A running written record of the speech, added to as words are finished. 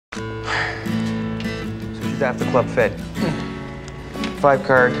So she's after Club Fed. 5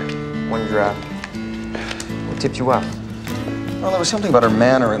 card, 1 draw. What tipped you off? Well, there was something about her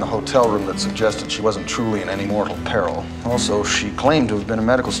manner in the hotel room that suggested she wasn't truly in any mortal peril. Also, she claimed to have been a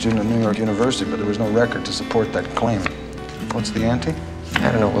medical student at New York University, but there was no record to support that claim. What's the ante?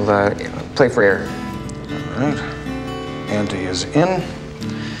 I don't know. We'll play for air. All right. Ante is in.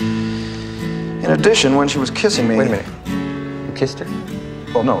 In addition, when she was kissing me... Wait a minute. You kissed her?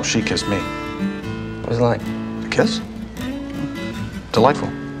 Well, no, she kissed me. What was it like? The kiss? Delightful.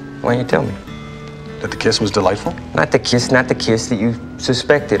 Why didn't you tell me? That the kiss was delightful? Not the kiss that you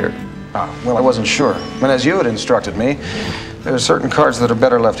suspected her. Ah, well, I wasn't sure. But as you had instructed me, there are certain cards that are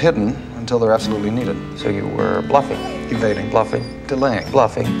better left hidden until they're absolutely needed. So you were bluffing? Evading. Bluffing. Delaying.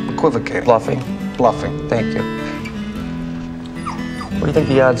 Bluffing. Equivocating. Bluffing. Bluffing. Thank you. What do you think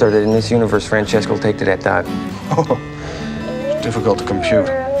the odds are that in this universe Francesca will take to that dog? Oh, it's difficult to compute.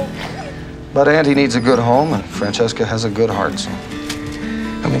 But Auntie needs a good home, and Francesca has a good heart, so...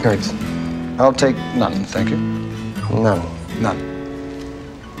 How many cards? I'll take none, thank you. None. None.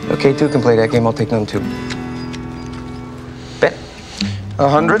 Okay, 2 can play that game. I'll take none, too. Bet.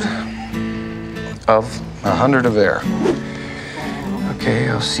 100? Of? 100 of air. Okay,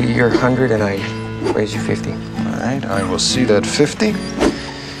 I'll see your 100 and I raise you 50. All right, I will see that 50,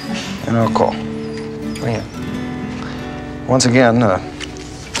 and I'll call. Oh, yeah. Once again,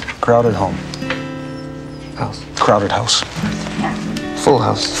 crowded home. House. Crowded house. Full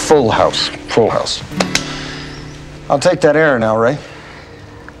house. Full house. Full house. I'll take that air now, Ray.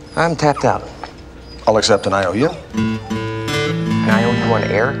 I'm tapped out. I'll accept an IOU. And I owe you 1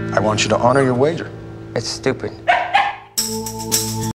 air? I want you to honor your wager. It's stupid.